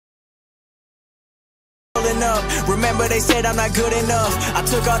pulling up. Remember they said I'm not good enough. I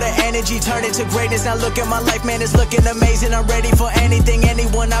took all the energy, turned it to greatness. Now look at my life, man, it's looking amazing. I'm ready for anything,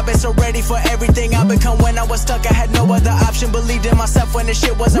 anyone. I've been so ready for everything I become. When I was stuck, I had no other option. Believed in myself when the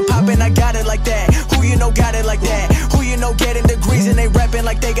shit wasn't popping. I got it like that. Who you know got it like that? Who you know getting degrees and they rapping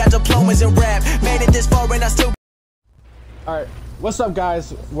like they got diplomas in rap. Made it this far and I still. Alright, what's up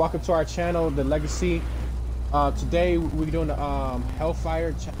guys? Welcome to our channel, The Legacy. Today we're doing the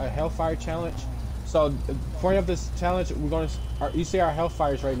Hellfire Challenge. So the point of this challenge, we're going to, you see our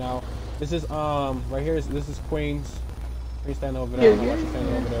Hellfires right now. This is right here. This is Queen's. Queen standing over there. I don't know why she's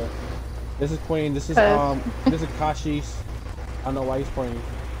standing over there. This is Queen. This is this is Kashi's. I don't know why he's pointing.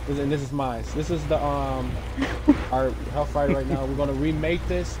 And this is mine. This is the our Hellfire right now. We're gonna remake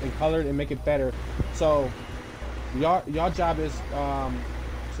this and color it and make it better. So y'all job is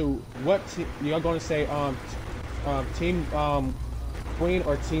to what you're gonna say team Queen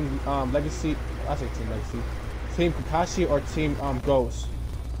or team Legacy. I say team Legacy, team Kakashi or team Ghost.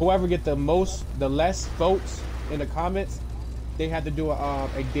 Whoever get the less votes in the comments, they have to do a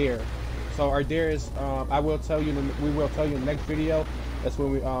dare. So our dare is we will tell you in the next video. That's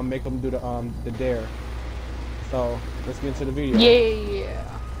when we make them do the dare. So let's get into the video.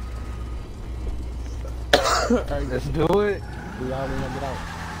 Yeah. Alright, let's do it. We already gonna get out.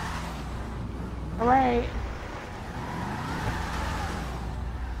 Alright.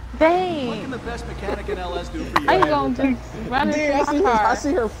 Dang. What can the best mechanic in LS do for you? How you gonna just run into my car? I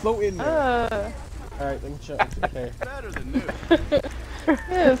see her floating there. Alright, let me check. Okay. Better than new.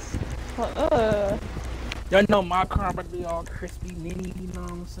 Yes. Y'all know my car about to be all crispy, mini, you know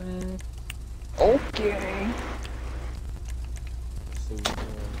what I'm saying? Okay.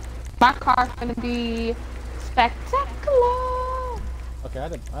 My car's gonna be spectacular. Okay, I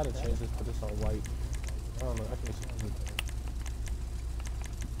had to change this, put this on white. I don't know, I can't see anything.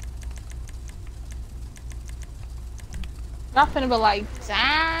 Y'all finna be like,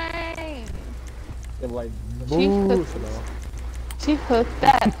 dang. They were like, boo. She hooked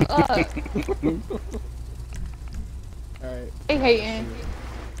that up. Alright. They hating.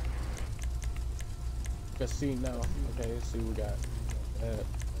 Let's see now. Okay, let's see what we got.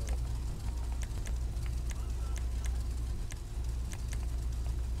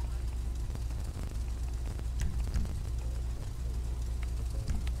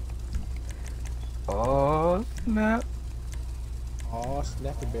 Oh snap. Oh,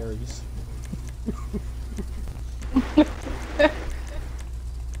 snappy berries.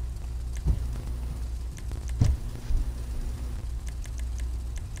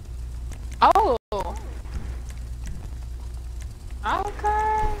 Oh.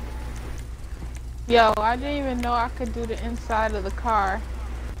 Okay. Yo, I didn't even know I could do the inside of the car.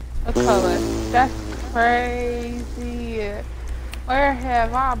 The color. That's crazy. Where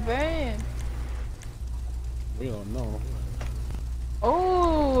have I been? We don't know.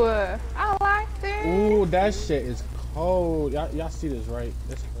 Ooh, I like this. Ooh, that shit is cold. Y'all see this, right?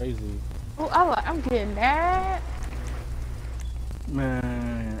 That's crazy. Ooh, I'm getting that.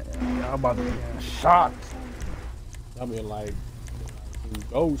 Man, y'all about to get shocked. I mean, like,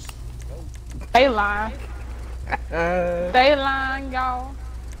 ghost. They lying. They lying, y'all.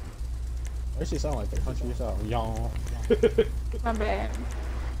 That shit sound like the country song. Y'all. My bad.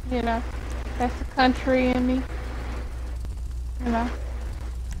 You know, that's the country in me. You know.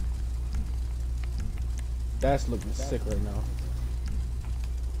 That's looking sick right now.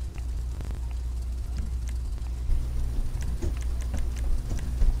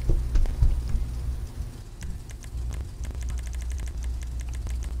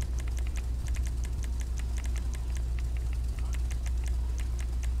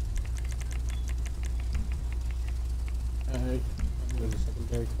 Alright, there's a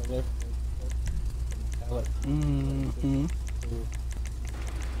secondary color. Palette.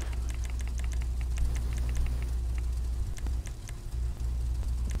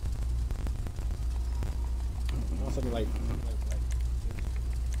 Something like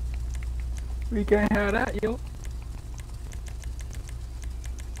We can't have that, yo.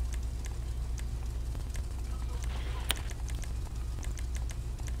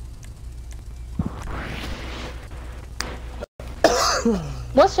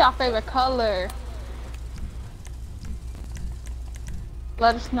 What's your favorite color?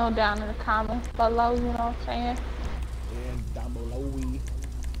 Let us know down in the comments below, you know what I'm saying? and down below we.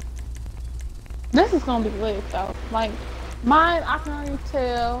 This is gonna be lit though. Like, mine, I can already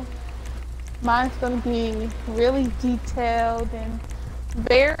tell. Mine's gonna be really detailed and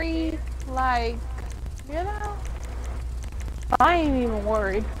very, like, you know? I ain't even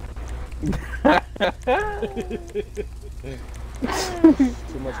worried. Too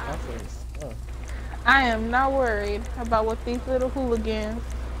much confidence. I am not worried about what these little hooligans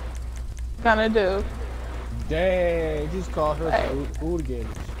gonna do. Dang, just called her Like,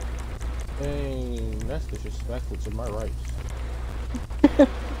 hooligans. Dang, that's disrespectful to my rights.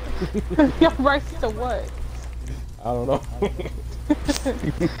 your rights to what? I don't know.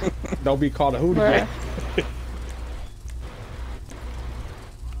 Don't be called a hooligan.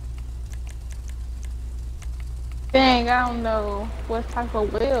 Dang, I don't know what type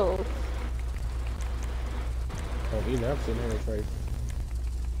of wheels. Oh, he never seen him in face.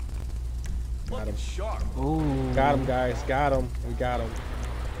 Got him. Sharp. Ooh. Got him, guys. Got him. We got him.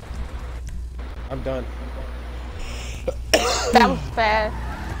 I'm done. That was fast.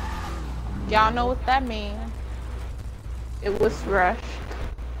 Y'all know what that means. It was rushed.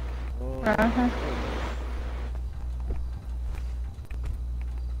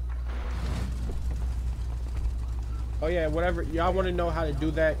 Oh yeah, whatever. Y'all want to know how to do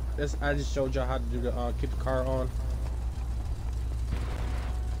that? I just showed y'all how to do the keep the car on.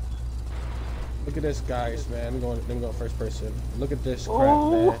 Look at this, guys, man. Let me go first person. Look at this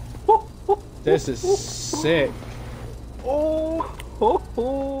crap, man. This is sick. Oh,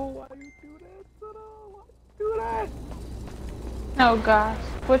 why you do that, son? Why you do that? Oh gosh,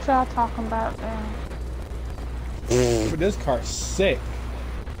 what y'all talking about now? But this car's sick.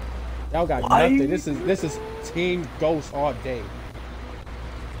 Y'all got nothing. This is Team Ghost all day.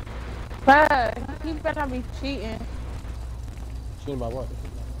 But he better not be cheating. Cheating by what?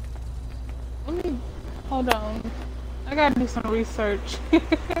 Let me hold on. I gotta do some research.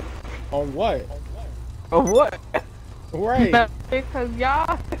 On what? Oh, what? Right. Because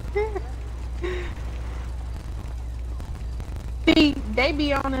y'all see, they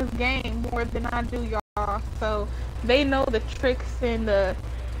be on this game more than I do, y'all. So they know the tricks and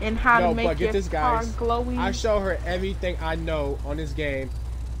how to make your car glowy. I show her everything I know on this game,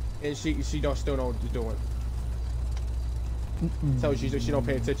 and she still know what she's doing. So she don't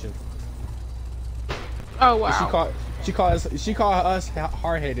pay attention. Oh wow. She call us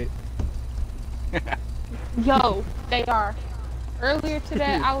hard-headed. Yo, they are. Earlier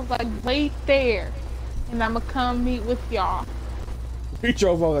today, I was like, wait there, and I'ma come meet with y'all. We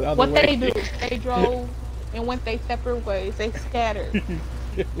drove over the other way. What they do? They drove and went their separate ways. They scattered.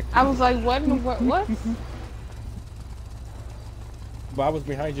 I was like, what in the world? What? But I was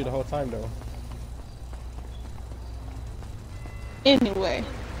behind you the whole time, though. Anyway.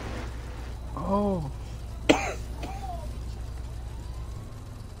 Oh.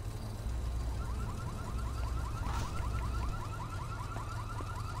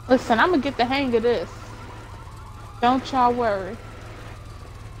 Listen, I'm gonna get the hang of this. Don't y'all worry.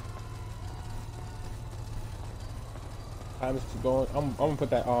 I'm just going. I'm gonna put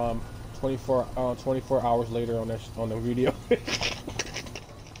that 24 hours later on the video.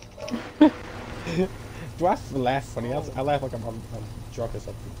 Do I laugh funny? I laugh like I'm drunk or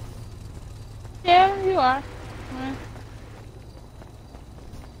something. Yeah, you are.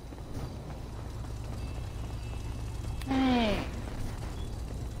 Hey.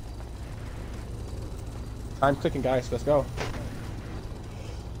 I'm clicking, guys. Let's go.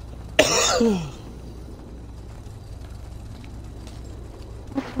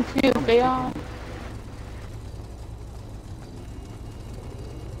 Confused, they are.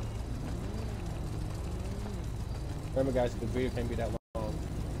 Remember, guys, the video can't be that long.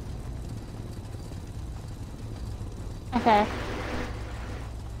 Okay.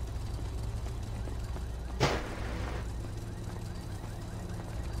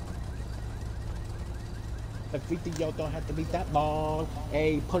 The video don't have to be that long.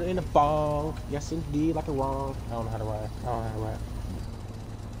 Hey, put it in a bong. Yes, indeed, like a wrong. I don't know how to rap.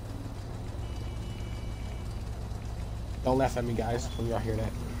 Don't laugh at me, guys, when y'all hear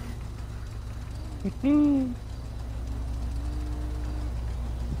that.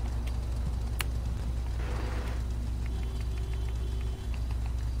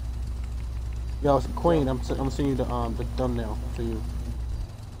 Yo, Queen, I'm sending you the thumbnail for you.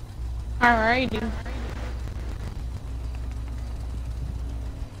 Alrighty.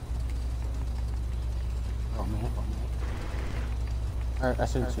 Oh man. Alright, I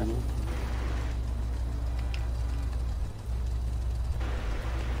sent it to you.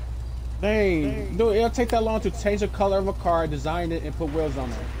 Dang, dude, it'll take that long to change the color of a car, design it, and put wheels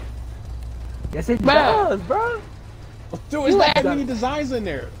on it. Yes, it does, bro. Dude, it's not that many designs in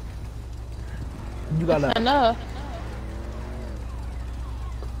there. You gotta. Enough.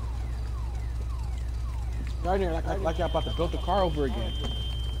 Right there, like y'all about to build the car over again.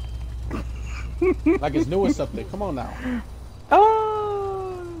 Like it's new or something. Come on now.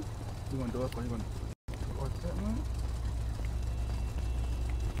 Oh. You gonna do it? Or you gonna?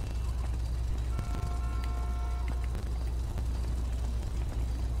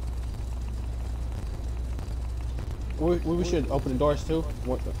 We should open the doors too.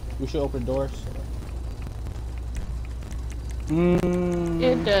 We should open the doors.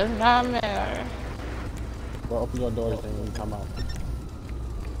 It does not matter. Well, open your doors then when you come out.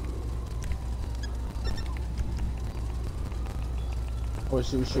 Or we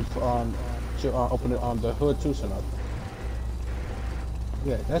should open it the hood too, so not.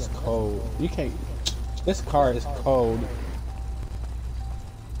 Yeah, that's cold. You can't. This car is cold.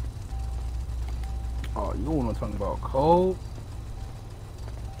 Oh, you want to talk about cold?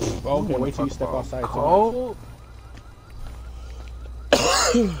 Okay, wait till you step outside. Cold?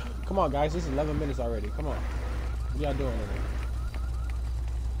 Come on, guys. This is 11 minutes already. Come on. What y'all doing in there?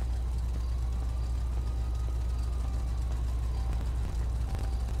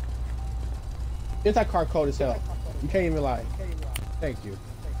 Is that car cold as hell? You can't even lie. Thank you.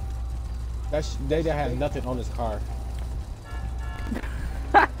 They didn't have nothing on this car.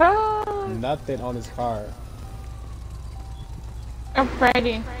 Nothing on this car. I'm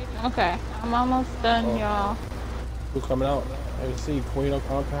ready. Okay, I'm almost done, y'all. Who's coming out? Let me see. Queen of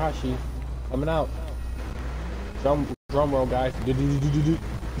Kahashi coming out. Drum roll, guys. 25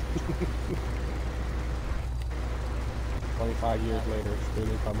 years later, still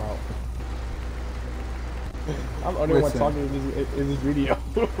didn't come out. I'm the only one talking in this video.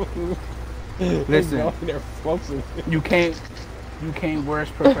 Listen, they're floating. you can't rush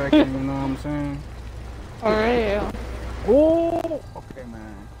perfection. You know what I'm saying? For real. Oh, okay,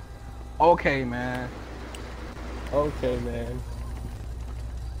 man. Okay, man. Okay, man.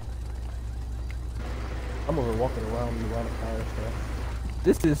 I'm over walking around the car and stuff.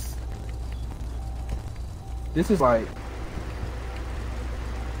 This is like.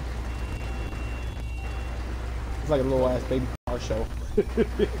 It's like a little ass baby car show.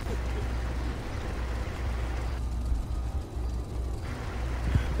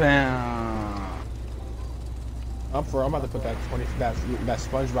 Bam. I'm about to put that that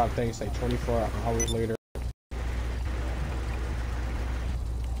SpongeBob thing say 24 hours later.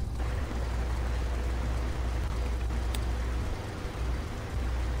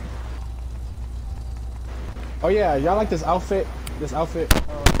 Oh yeah, y'all like this outfit? This outfit.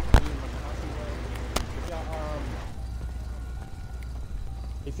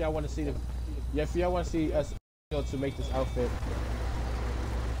 If y'all want to see if y'all want to see us to make this outfit,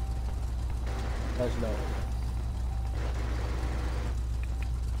 let us know.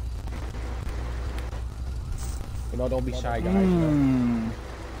 You know, don't be shy, guys. You know?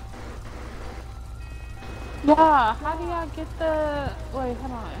 Yeah, how do y'all get the... Wait,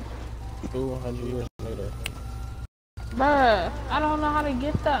 hold on. 200 years later. Bruh, I don't know how to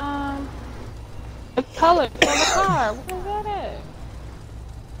get the color for the car. Where's that at?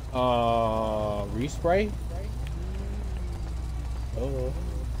 Respray? Oh.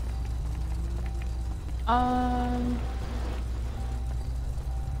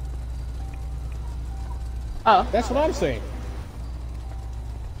 Oh. That's what I'm saying.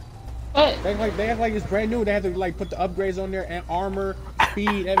 What? They act like it's brand new. They have to like put the upgrades on there and armor,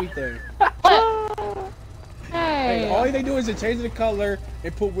 speed, everything. What? Hey. Hey, all they do is to change the color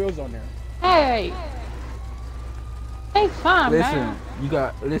and put wheels on there. Hey. Hey, fine, Listen, man. you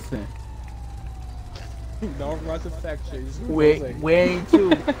got listen. Don't rush affection. We ain't you.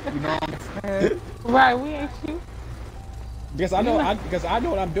 You know what I'm saying? Right, we ain't you. Because I know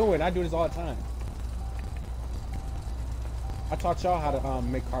what I'm doing. I do this all the time. I taught y'all how to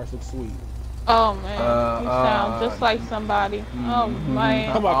make cars look sweet. Oh man, you sound just like somebody. Oh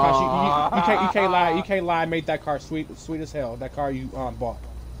man. Come on, Kosh, you can't lie. You can't lie. Make that car sweet as hell. That car you bought.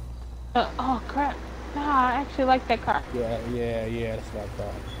 Oh crap. Nah, I actually like that car. Yeah. That's what I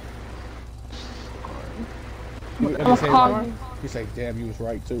thought. I'm gonna call you. You say, damn, you was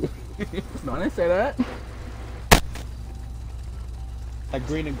right too. No, I didn't say that. Like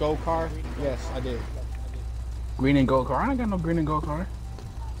green and gold car? Yes, I did. Green and gold car? I ain't got no green and gold car.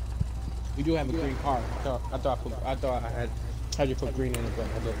 You do have a green car. I thought I had you put green in it, but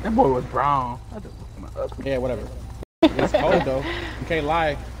I didn't. That boy was brown. Yeah, whatever. It's cold though. You can't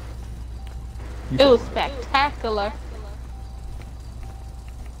lie. It was spectacular.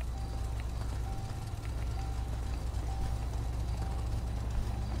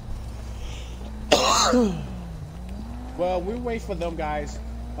 Well, we wait for them guys.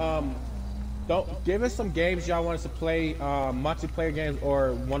 Don't give us some games y'all want us to play, multiplayer games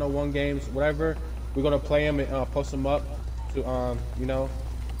or one-on-one games, whatever. We're gonna play them and post them up to you know.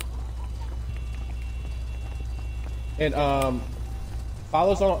 And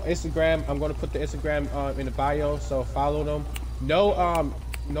follow us on Instagram. I'm gonna put the Instagram in the bio, so follow them. No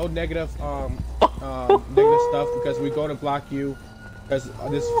negative negative stuff because we're gonna block you. Because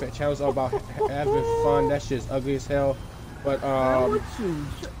this channel's all about having fun. That shit's ugly as hell. But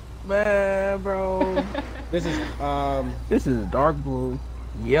man, bro. this is dark blue,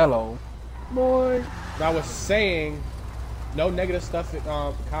 yellow, boy. I was saying, no negative stuff in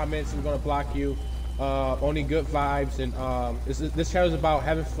comments. We're gonna block you. Only good vibes, and this channel is about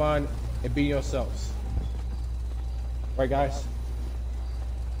having fun and being yourselves. Right, guys?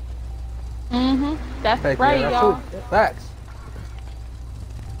 That's Heck right, yeah, y'all. Facts.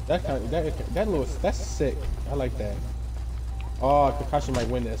 That's sick. I like that. Oh, Kakashi might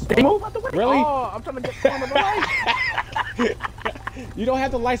win this. They move out the way. Really? Oh, I'm trying to get some of the lights. You don't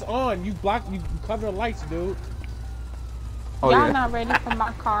have the lights on. You cover the lights, dude. Oh, Y'all yeah. not ready for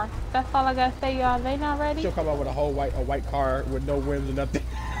my car. That's all I gotta say, y'all. They not ready. She'll come out with a whole white car with no rims or nothing.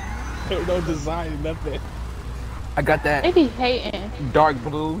 No design or nothing. I got that They be hating. dark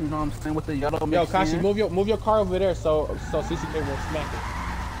blue, you know what I'm saying, with the yellow. Yo, mixed Kashi, in. move your car over there so CCK won't smack it.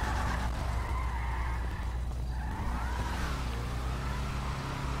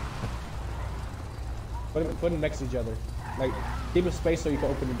 Put them next to each other. Like, keep a space so you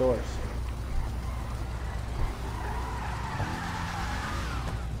can open the doors.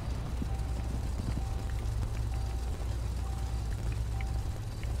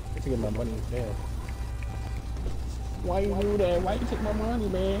 I have to get my money. Damn. Why you do that? Why you take my money,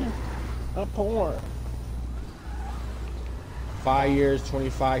 man? I'm poor. 5 years,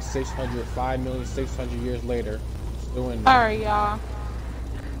 25, 600, 5,600,000 years later. Still in there. Alright, y'all.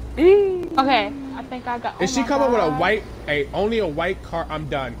 Okay, I think I got. If she come up with only a white car, I'm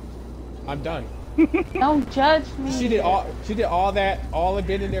done. I'm done. Don't judge me. She did all that, all had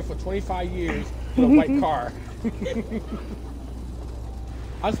been in there for 25 years with a white car.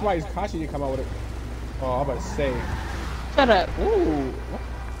 I'm surprised Kashi didn't come out with it. Oh, I'm about to say. Shut up. Ooh.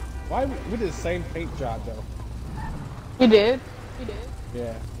 Why we did the same paint job though? You did. You did.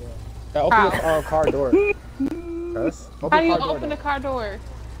 Yeah. Open the car door. Yes. How do you open the car door?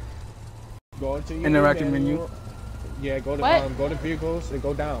 Go into your interactive menu. Yeah, go to What? go to vehicles and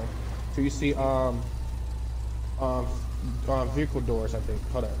go down till you see vehicle doors. I think.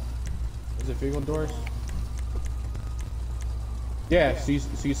 Hold on. Is it vehicle doors? Yeah. So you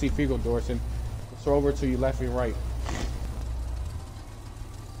see vehicle doors and throw over to your left and right.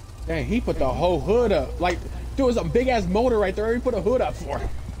 Dang, he put the whole hood up. Like, dude, it's a big ass motor right there. He put a hood up for it.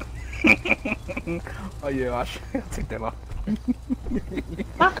 Oh yeah, I should take that off.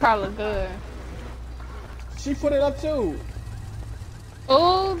 My car look good. She put it up too.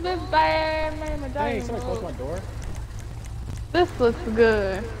 Oh, this bad man. Dang, somebody closed my door. This looks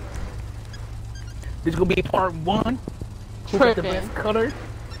good. This gonna be part 1. Who got the Tripping. best color?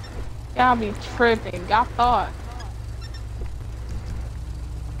 Y'all be tripping. Y'all thought.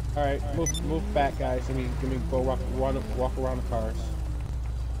 All right, move back, guys. Let me go walk around the cars.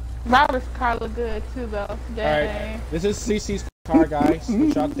 Robert's car look good too, though. All Dang. right, this is CC's car, guys.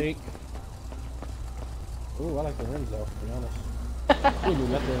 What y'all think? Ooh, I like the rims though. To be honest, she don't do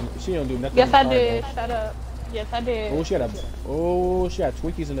nothing. She don't do nothing. Yes, in the I car, did. though. Shut up. Yes, I did. Oh, she had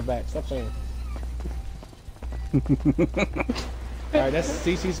Twinkies in the back. Stop saying. All right, that's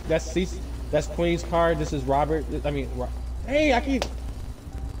CC's. That's Queen's car. This is Robert. Hey, I've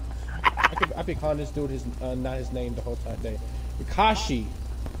been calling this dude not his name the whole time day. Kashi.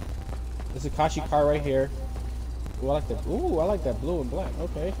 This is Kashi car right here. Ooh, I like that blue and black.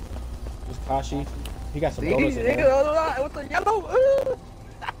 Okay. This is Kashi. He got some donuts in there. With the yellow.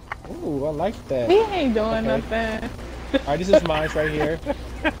 Ooh, I like that. He ain't doing Okay. nothing. Alright, this is mine right here.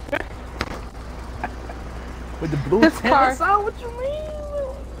 With the blue His car. sound, what you mean?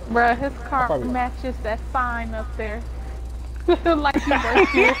 Bruh, his car Probably- matches that sign up there. Like he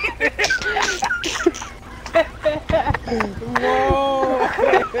works here. Whoa!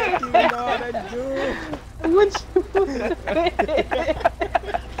 You know that dude. What you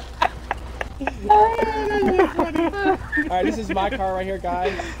Alright, this is my car right here,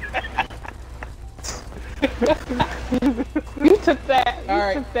 guys. You took that. You All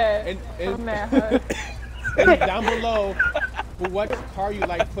right, took that and- from that hood. And down below, for what car you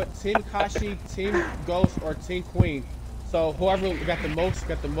like, put Team Kashi, Team Ghost, or Team Queen. So whoever got the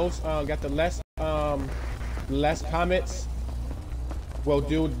less comments will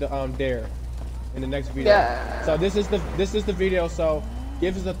do the dare in the next video. Yeah. So this is the video. So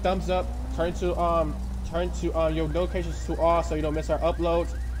give us a thumbs up. Turn to your notifications to all so you don't miss our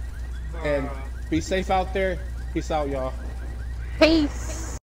uploads. And be safe out there. Peace out, y'all. Peace.